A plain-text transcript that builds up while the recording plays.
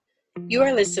You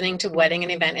are listening to Wedding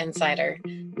and Event Insider.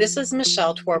 This is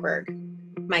Michelle Twarberg.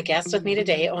 My guest with me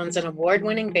today owns an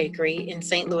award-winning bakery in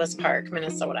St. Louis Park,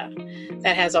 Minnesota,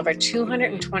 that has over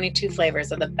 222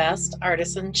 flavors of the best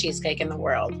artisan cheesecake in the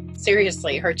world.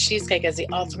 Seriously, her cheesecake is the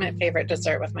ultimate favorite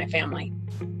dessert with my family.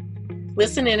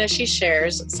 Listen in as she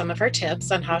shares some of her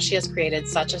tips on how she has created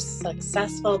such a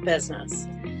successful business.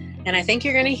 And I think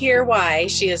you're going to hear why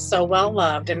she is so well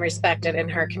loved and respected in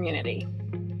her community.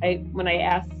 When I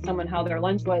ask someone how their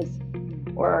lunch was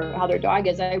or how their dog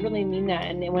is, I really mean that.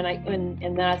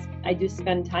 And I do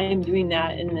spend time doing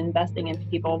that and investing in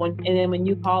people. And then when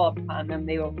you call upon them,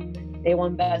 they will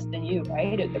invest in you,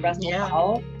 right? The rest will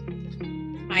follow.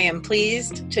 I am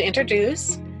pleased to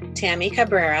introduce Tammy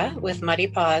Cabrera with Muddy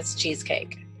Paws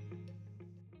Cheesecake.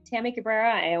 Tammy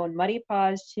Cabrera. I own Muddy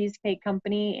Paws Cheesecake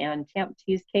Company and Camp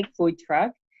Cheesecake Food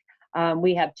Truck.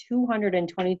 We have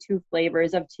 222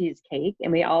 flavors of cheesecake,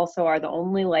 and we also are the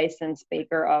only licensed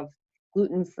baker of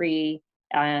gluten-free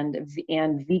and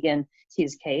vegan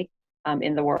cheesecake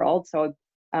in the world. So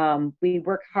we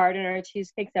work hard on our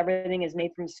cheesecakes. Everything is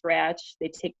made from scratch. They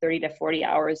take 30 to 40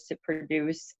 hours to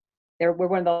produce. We're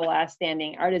one of the last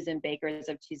standing artisan bakers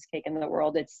of cheesecake in the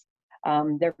world.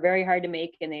 They're very hard to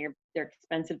make, and they're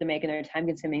expensive to make, and they're time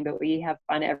consuming, but we have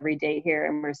fun every day here,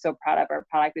 and we're so proud of our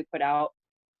product we put out.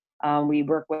 We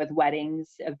work with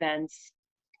weddings, events.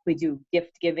 We do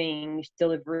gift giving,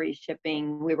 delivery,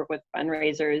 shipping. We work with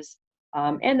fundraisers.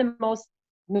 And the most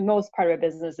part of our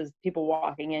business is people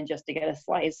walking in just to get a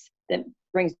slice that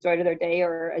brings joy to their day,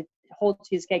 or a whole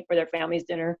cheesecake for their family's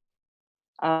dinner.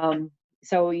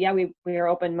 So yeah, we are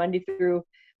open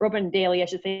we're open daily, I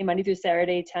should say, Monday through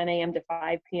Saturday, 10 a.m. to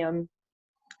 5 p.m.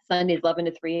 Sundays, 11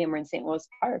 to 3, and we're in St. Louis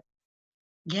Park.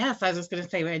 Yes, I was just going to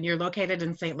say, and you're located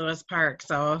in St. Louis Park,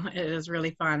 so it is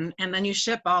really fun. And then you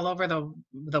ship all over the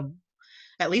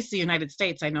at least the United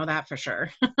States. I know that for sure.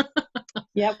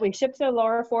 Yeah, we ship to the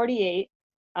lower 48.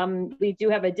 We do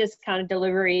have a discounted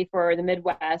delivery for the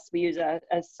Midwest. We use a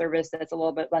service that's a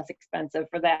little bit less expensive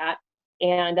for that.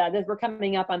 And we're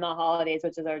coming up on the holidays,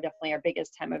 which is definitely our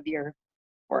biggest time of year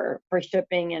for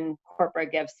shipping and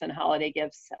corporate gifts and holiday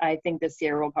gifts. I think this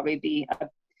year will probably be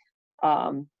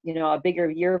a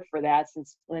bigger year for that,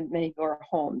 since many people are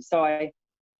home. So I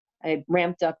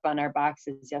ramped up on our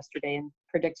boxes yesterday and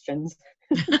predictions.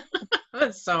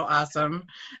 That's so awesome.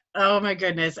 Oh my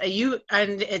goodness. You have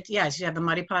the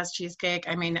Muddy Paws Cheesecake.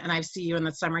 I mean, and I see you in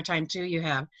the summertime too. You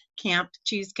have Camp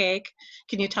Cheesecake.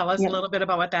 Can you tell us a little bit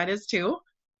about what that is too?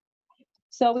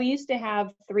 So we used to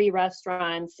have 3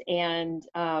 restaurants, and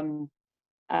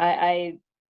I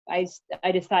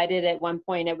decided at one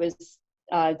point it was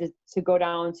to go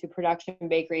down to production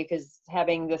bakery, because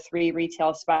having the 3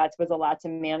 retail spots was a lot to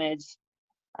manage.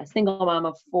 A single mom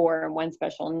of 4 and 1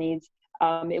 special needs.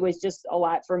 It was just a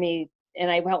lot for me, and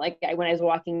I felt like when I was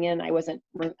walking in, I wasn't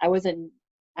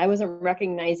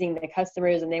recognizing the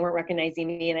customers, and they weren't recognizing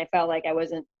me, and I felt like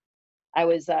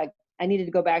I needed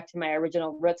to go back to my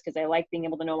original roots, because I like being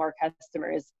able to know our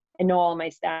customers and know all my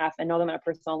staff and know them on a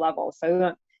personal level.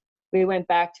 So we went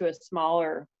back to a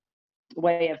smaller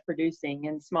way of producing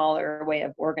and smaller way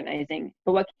of organizing.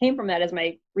 But what came from that is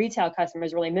my retail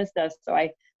customers really missed us. So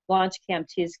I launched Camp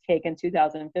Cheesecake in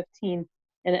 2015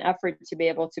 in an effort to be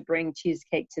able to bring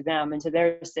cheesecake to them and to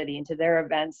their city and to their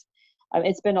events.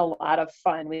 It's been a lot of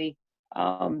fun. We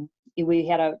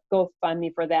had a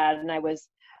GoFundMe for that, and I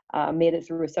made it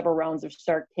through several rounds of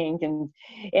Shark Tank, and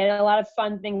a lot of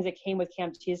fun things that came with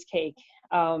Camp Cheesecake.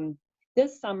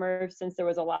 This summer, since there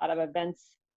was a lot of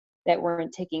events that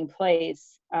weren't taking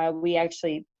place, we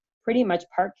actually pretty much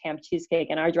parked Camp Cheesecake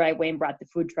in our driveway and brought the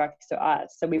food trucks to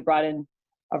us. So we brought in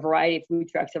a variety of food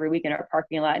trucks every week in our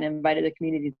parking lot and invited the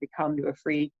community to come to a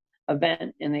free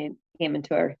event. And they came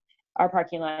into our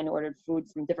parking lot and ordered food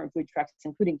from different food trucks,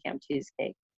 including Camp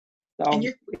Cheesecake. So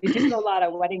we did a lot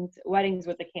of weddings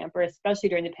with the camper, especially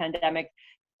during the pandemic.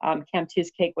 Camp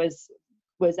Cheesecake was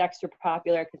extra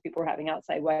popular because people were having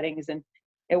outside weddings, and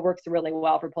it works really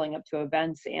well for pulling up to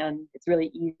events, and it's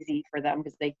really easy for them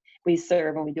because we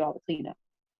serve and we do all the cleanup.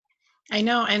 I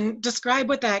know. And describe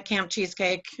what that Camp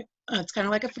Cheesecake. It's kind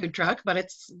of like a food truck, but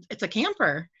it's a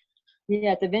camper.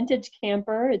 Yeah, it's a vintage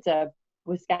camper. It's a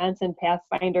Wisconsin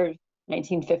Pathfinder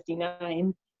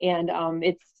 1959, and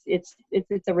it's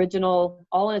original,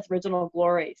 all in its original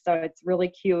glory. So it's really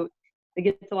cute. It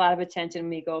gets a lot of attention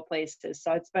when we go places.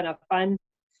 So it's been a fun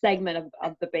segment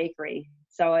of the bakery.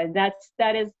 So, and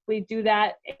we do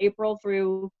that April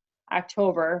through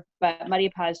October, but Muddy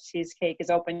Paws Cheesecake is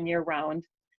open year round.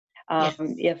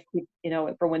 If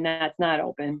for when that's not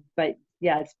open. But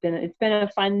yeah, it's been a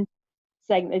fun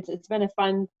segment. It's been a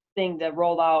fun thing to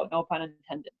roll out, no pun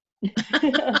intended.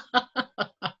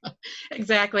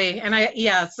 Exactly. And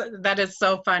yes, that is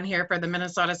so fun here for the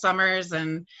Minnesota summers.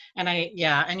 And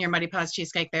your Muddy Paws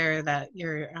Cheesecake there, that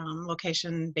your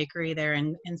location bakery there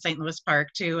in St. Louis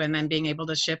Park too. And then being able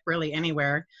to ship really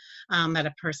anywhere that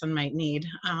a person might need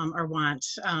or want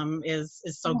is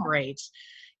so great.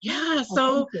 Yeah. Oh,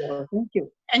 So, thank you. Thank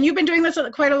you. and you've been doing this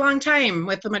quite a long time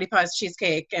with the Muddy Paws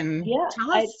Cheesecake, and Yeah.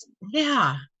 tell us,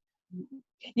 yeah.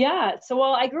 Yeah. So,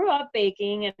 well, I grew up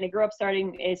baking, and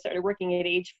I started working at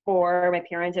age 4. My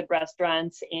parents had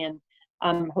restaurants and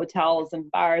hotels and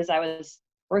bars. I was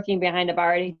working behind a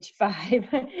bar at age 5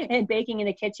 and baking in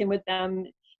the kitchen with them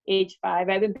age 5.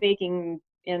 I've been baking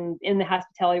in the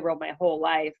hospitality world my whole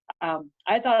life.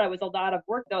 I thought it was a lot of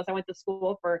work though. So I went to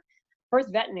school for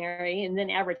first veterinary and then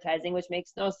advertising, which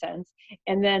makes no sense.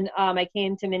 And then I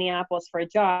came to Minneapolis for a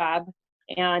job,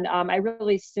 and I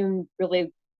really soon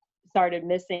really started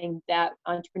missing that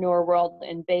entrepreneur world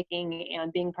and baking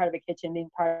and being part of a kitchen, being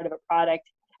part of a product.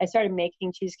 I started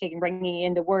making cheesecake and bringing it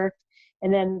into work.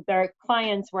 And then their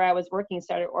clients where I was working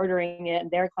started ordering it, and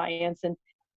their clients, and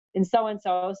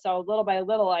so. So little by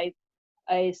little, I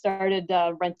started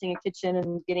renting a kitchen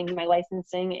and getting my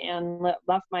licensing, and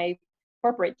left my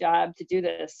corporate job to do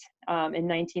this in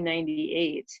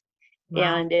 1998.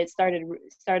 Wow. And it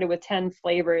started with 10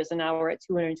 flavors, and now we're at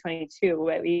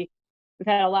 222. We've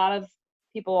had a lot of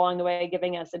people along the way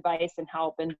giving us advice and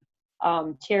help, and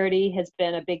charity has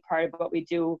been a big part of what we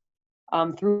do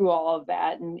through all of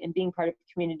that, and being part of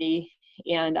the community.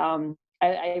 And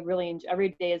I really enjoy, every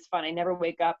day is fun. I never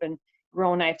wake up and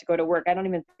groan I have to go to work. I don't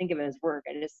even think of it as work.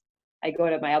 I go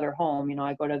to my other home,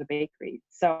 I go to the bakery.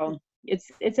 So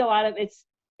it's a lot of,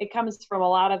 it comes from a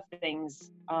lot of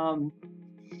things.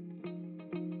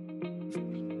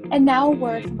 And now a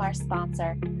word from our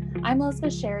sponsor. I'm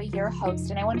Elizabeth Sherry, your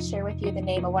host, and I want to share with you the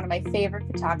name of one of my favorite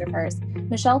photographers,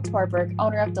 Michelle Torberg,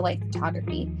 owner of Delight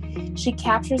Photography. She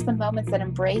captures the moments that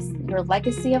embrace your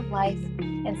legacy of life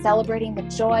and celebrating the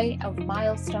joy of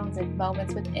milestones and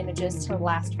moments with images to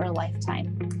last for a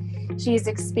lifetime. She is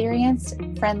experienced,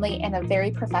 friendly, and a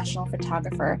very professional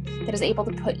photographer that is able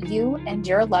to put you and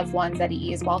your loved ones at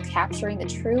ease while capturing the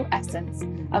true essence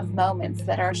of moments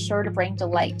that are sure to bring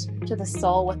delight to the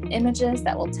soul with images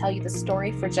that will tell you the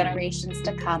story for generations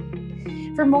to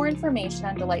come. For more information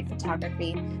on Delight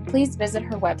Photography, please visit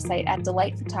her website at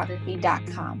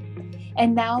delightphotography.com.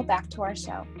 And now back to our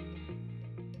show.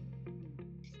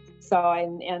 So,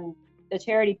 and the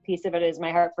charity piece of it is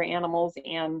my heart for animals,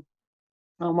 and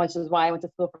which is why I went to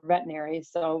school for veterinary.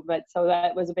 So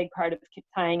that was a big part of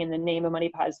tying in the name of Muddy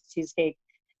Paws Cheesecake,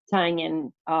 tying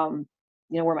in,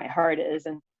 where my heart is,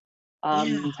 and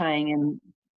tying in,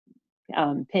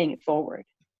 paying it forward.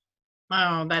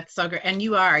 Oh, that's so great. And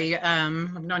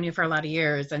I've known you for a lot of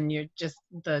years, and you're just,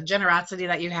 the generosity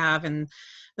that you have and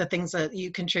the things that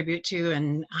you contribute to,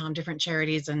 and different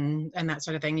charities and that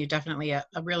sort of thing. You're definitely a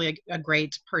really a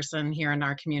great person here in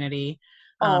our community.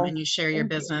 And you share your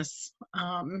business,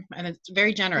 and it's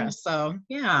very generous. So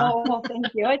yeah. Oh, well, thank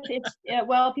you.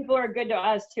 Well, people are good to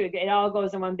us too. It all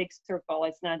goes in one big circle.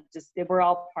 It's not just, we're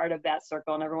all part of that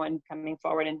circle, and everyone coming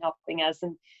forward and helping us.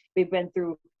 And we've been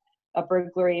through a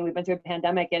burglary, and we've been through a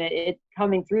pandemic, and it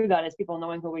coming through that is people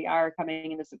knowing who we are,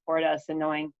 coming in to support us, and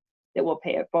knowing that we'll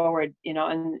pay it forward, and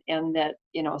that,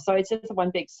 so it's just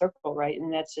one big circle, right?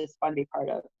 And that's just fun to be part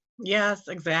of. Yes,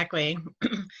 exactly.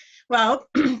 Well,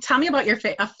 tell me about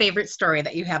a favorite story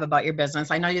that you have about your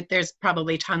business. I know there's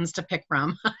probably tons to pick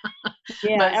from.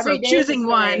 Yeah, every day choosing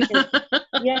one.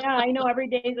 Yeah, I know every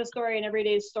day is a story, and every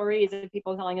day's stories of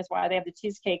people telling us why they have the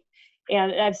cheesecake.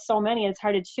 And I have so many, it's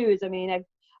hard to choose. I mean,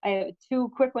 I have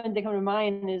two quick ones that come to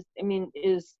mind is when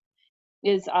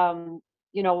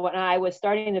I was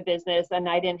starting the business and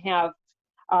I didn't have,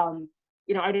 I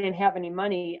didn't have any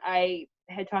money. I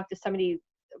had talked to somebody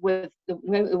with the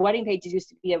Wedding Pages used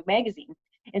to be a magazine.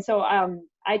 And so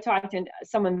I talked to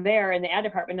someone there in the ad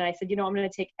department, and I said, I'm going to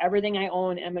take everything I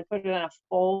own and I'm going to put it on a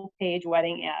full page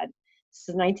wedding ad. This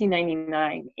is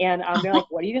 1999. And they're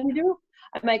like, what are you going to do?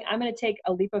 I'm like, I'm going to take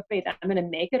a leap of faith. I'm going to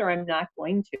make it, or I'm not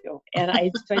going to. And I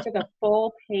took a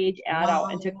full page ad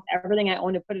out and took everything I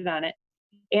owned and put it on it.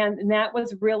 And that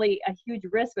was really a huge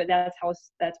risk, but that's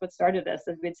what started this.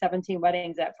 We had 17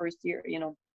 weddings that first year,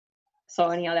 So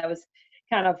anyhow, that was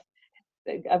kind of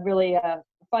a really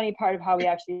funny part of how we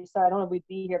actually started. I don't know if we'd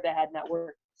be here if that had not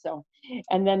worked. So,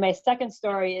 and then my second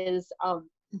story is I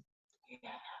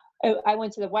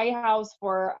went to the White House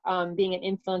for being an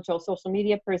influential social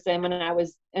media person. When I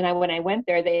went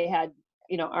there, they had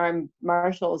armed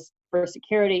marshals for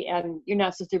security, and you're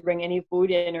not supposed to bring any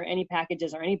food in or any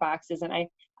packages or any boxes. And I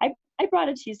brought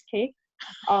a cheesecake.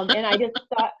 And I just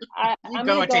thought, You I'm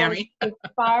go, going to go Tammy. as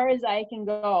far as I can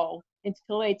go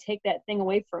until they take that thing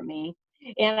away from me.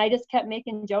 And I just kept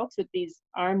making jokes with these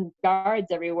armed guards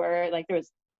everywhere. Like there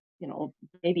was,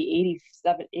 maybe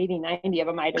 80, 90 of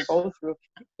them I had to go through,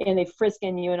 and they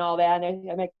frisking you and all that. And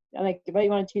I'm like, "Do you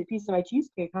want a piece of my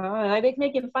cheesecake, huh?" And I was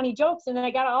making funny jokes, and then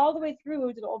I got all the way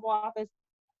through to the Oval Office,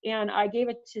 and I gave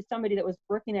it to somebody that was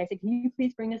working there. I said, "Can you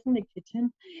please bring this in the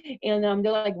kitchen?" And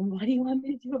they're like, "What do you want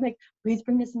me to do?" I'm like, "Please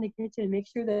bring this in the kitchen and make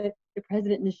sure that the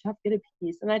president and the chef get a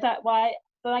piece." And I thought,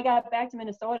 so I got back to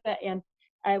Minnesota, and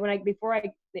right before I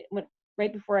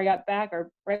got back,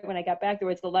 or right when I got back, there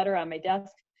was a letter on my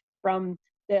desk from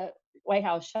the White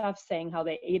House chef saying how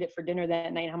they ate it for dinner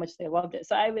that night and how much they loved it.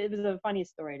 So it was a funny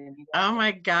story to me. Oh my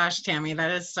gosh, Tammy,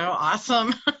 that is so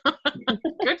awesome.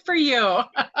 Good for you.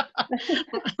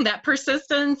 That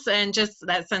persistence and just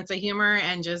that sense of humor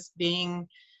and just being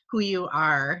who you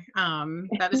are.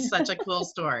 That is such a cool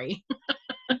story.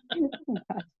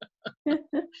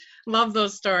 Love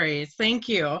those stories. Thank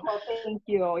you. Well, thank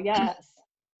you. Yes.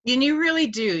 And you really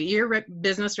do. Your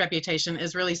business reputation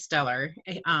is really stellar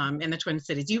in the Twin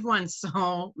Cities. You've won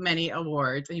so many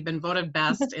awards. You've been voted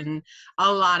best in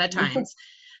a lot of times.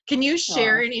 Can you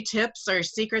share any tips or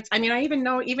secrets? I mean, I even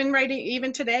know, even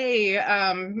today,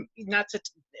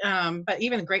 but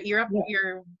even great,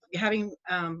 you're having,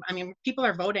 I mean, people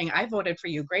are voting. I voted for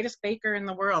you, greatest baker in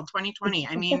the world, 2020.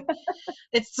 I mean,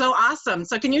 it's so awesome.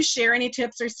 So can you share any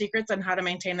tips or secrets on how to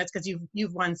maintain this? Because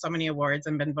you've won so many awards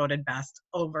and been voted best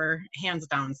over, hands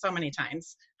down, so many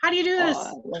times. How do you do this?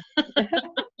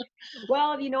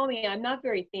 Well, you know me, I'm not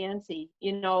very fancy,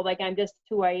 like I'm just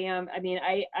who I am. I mean,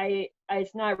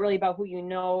 it's not really about who you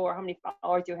know or how many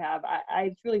followers you have.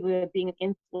 I really believe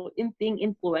being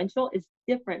influential is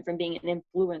different from being an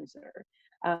influencer.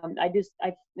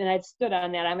 I've stood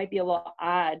on that. I might be a little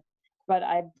odd, but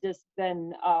I've just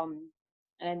been,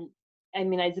 and I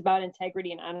mean, it's about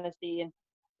integrity and honesty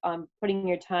and putting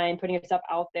your time, putting yourself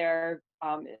out there,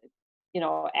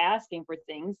 asking for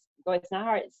things. So it's not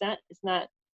hard. It's not,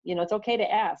 it's okay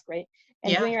to ask, right?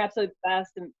 And doing your absolute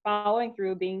best and following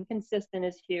through, being consistent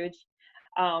is huge.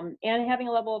 And having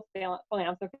a level of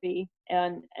philanthropy.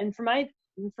 And for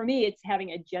me, it's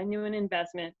having a genuine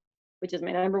investment, which is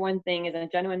my number one thing, is a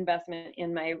genuine investment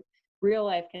in my real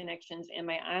life connections and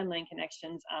my online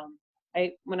connections.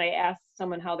 When I ask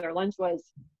someone how their lunch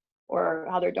was or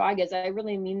how their dog is, I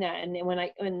really mean that. And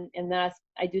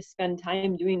I do spend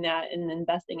time doing that and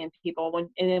investing in people.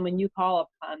 And then when you call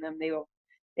upon them,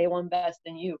 they will invest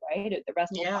in you, right? The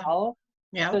rest will follow.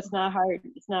 Yeah. So it's not hard.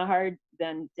 It's not hard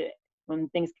then when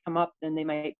things come up, then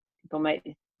people might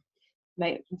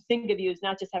think of you as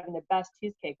not just having the best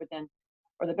cheesecake, but then,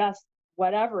 or the best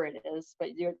whatever it is,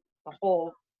 but you're the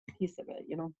whole piece of it,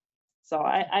 So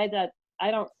I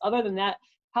don't, other than that,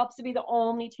 helps to be the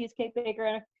only cheesecake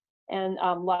baker, and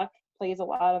luck plays a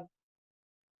lot of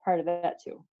part of that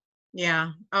too.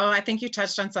 Yeah. Oh, I think you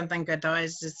touched on something good though,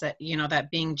 is just that, that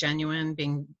being genuine,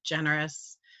 being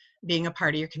generous, being a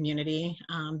part of your community,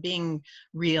 being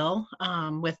real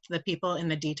with the people in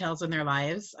the details in their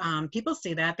lives. People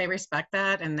see that, they respect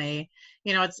that, and they,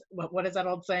 it's, what is that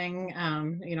old saying?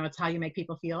 It's how you make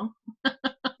people feel.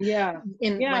 Yeah.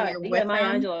 When you're with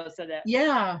Maya them. Angelou said that.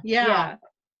 Yeah.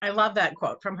 I love that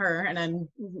quote from her, and I'm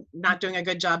not doing a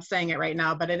good job saying it right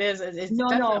now, but it's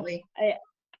definitely. No.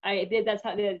 I did. That's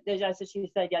what she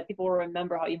said. Yeah, people will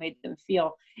remember how you made them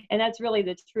feel, and that's really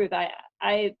the truth.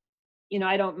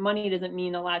 Money doesn't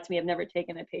mean a lot to me. I've never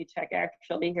taken a paycheck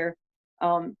actually here,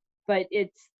 but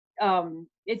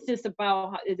it's just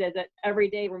about that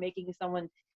every day we're making someone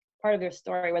part of their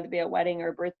story, whether it be a wedding or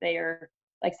a birthday, or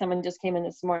like someone just came in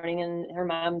this morning and her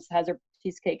mom has her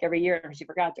cheesecake every year and she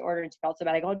forgot to order and she felt so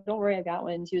bad. I go, "Don't worry, I got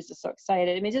one." And she was just so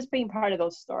excited. I mean, just being part of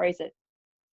those stories,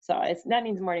 that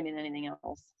means more to me than anything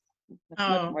else. It's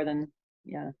much more than,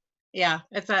 Yeah,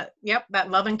 it's that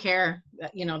love and care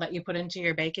that you put into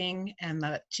your baking and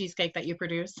the cheesecake that you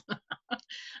produce.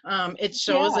 It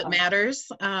shows it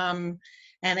matters.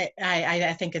 And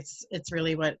I think it's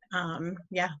really what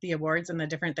the awards and the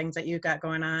different things that you've got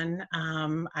going on.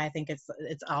 I think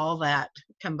it's all that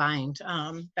combined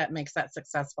that makes that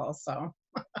successful. So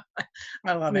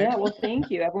I love it. Yeah, well,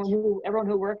 thank you. Everyone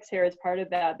who works here is part of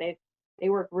that. They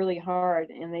work really hard,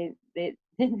 and they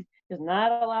there's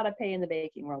not a lot of pay in the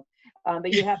baking world,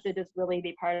 but you have to just really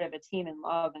be part of a team and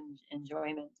love and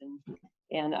enjoyment,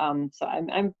 and so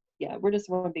we're just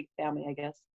one big family, I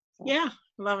guess. So. Yeah,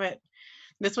 love it.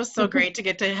 This was so great to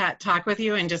get to talk with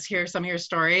you and just hear some of your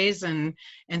stories and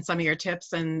some of your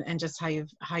tips and just how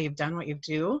you've done what you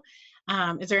do.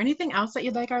 Is there anything else that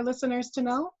you'd like our listeners to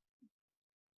know?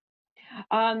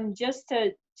 Just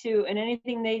to and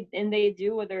anything they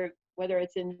do, whether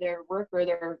it's in their work or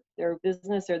their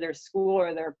business or their school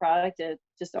or their product, it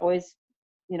just always,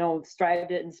 strive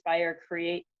to inspire,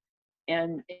 create,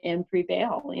 and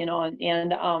prevail,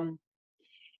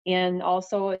 and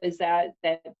also is that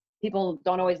people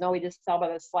don't always know we just sell by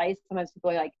the slice. Sometimes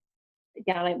people are like,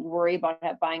 again, I worry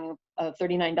about buying a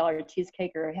 $39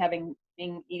 cheesecake or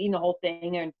eating the whole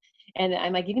thing, and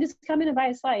I'm like, you can just come in and buy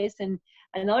a slice. And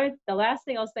the last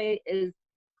thing I'll say is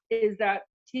that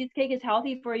cheesecake is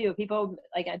healthy for you. People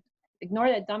like ignore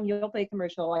that dumb Yoplait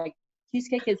commercial. Like,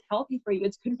 cheesecake is healthy for you.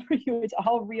 It's good for you. It's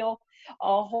all real,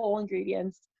 all whole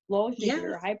ingredients, low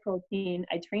sugar, high protein.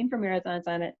 I train for marathons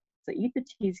on it. So eat the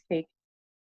cheesecake.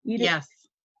 Eat it.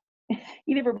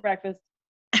 Eat it for breakfast.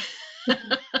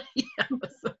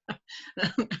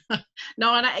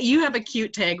 No, and you have a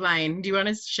cute tagline. Do you want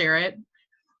to share it?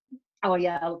 Oh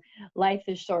yeah, life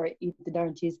is short. Eat the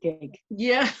darn cheesecake.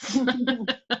 Yes.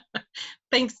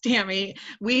 Thanks, Tammy.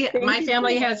 My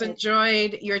family has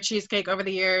enjoyed your cheesecake over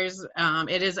the years.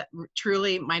 It is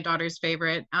truly my daughter's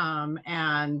favorite.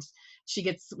 And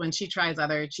when she tries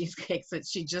other cheesecakes,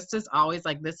 she just is always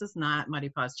like, this is not Muddy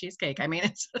Paws cheesecake. I mean,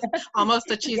 it's almost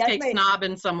a cheesecake snob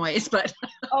in some ways, but.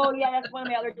 Oh yeah, that's one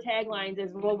of my other taglines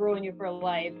is we'll ruin you for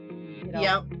life.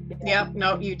 Yep.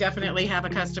 No, you definitely have a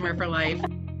customer for life.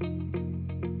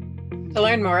 To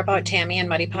learn more about Tammy and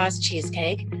Muddy Paws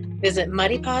Cheesecake, visit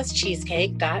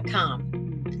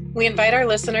muddypawscheesecake.com. We invite our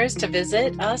listeners to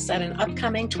visit us at an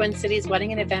upcoming Twin Cities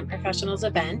Wedding and Event Professionals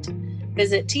event.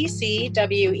 Visit tcwep.com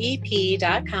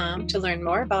to learn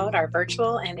more about our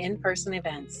virtual and in-person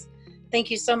events.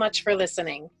 Thank you so much for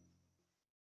listening.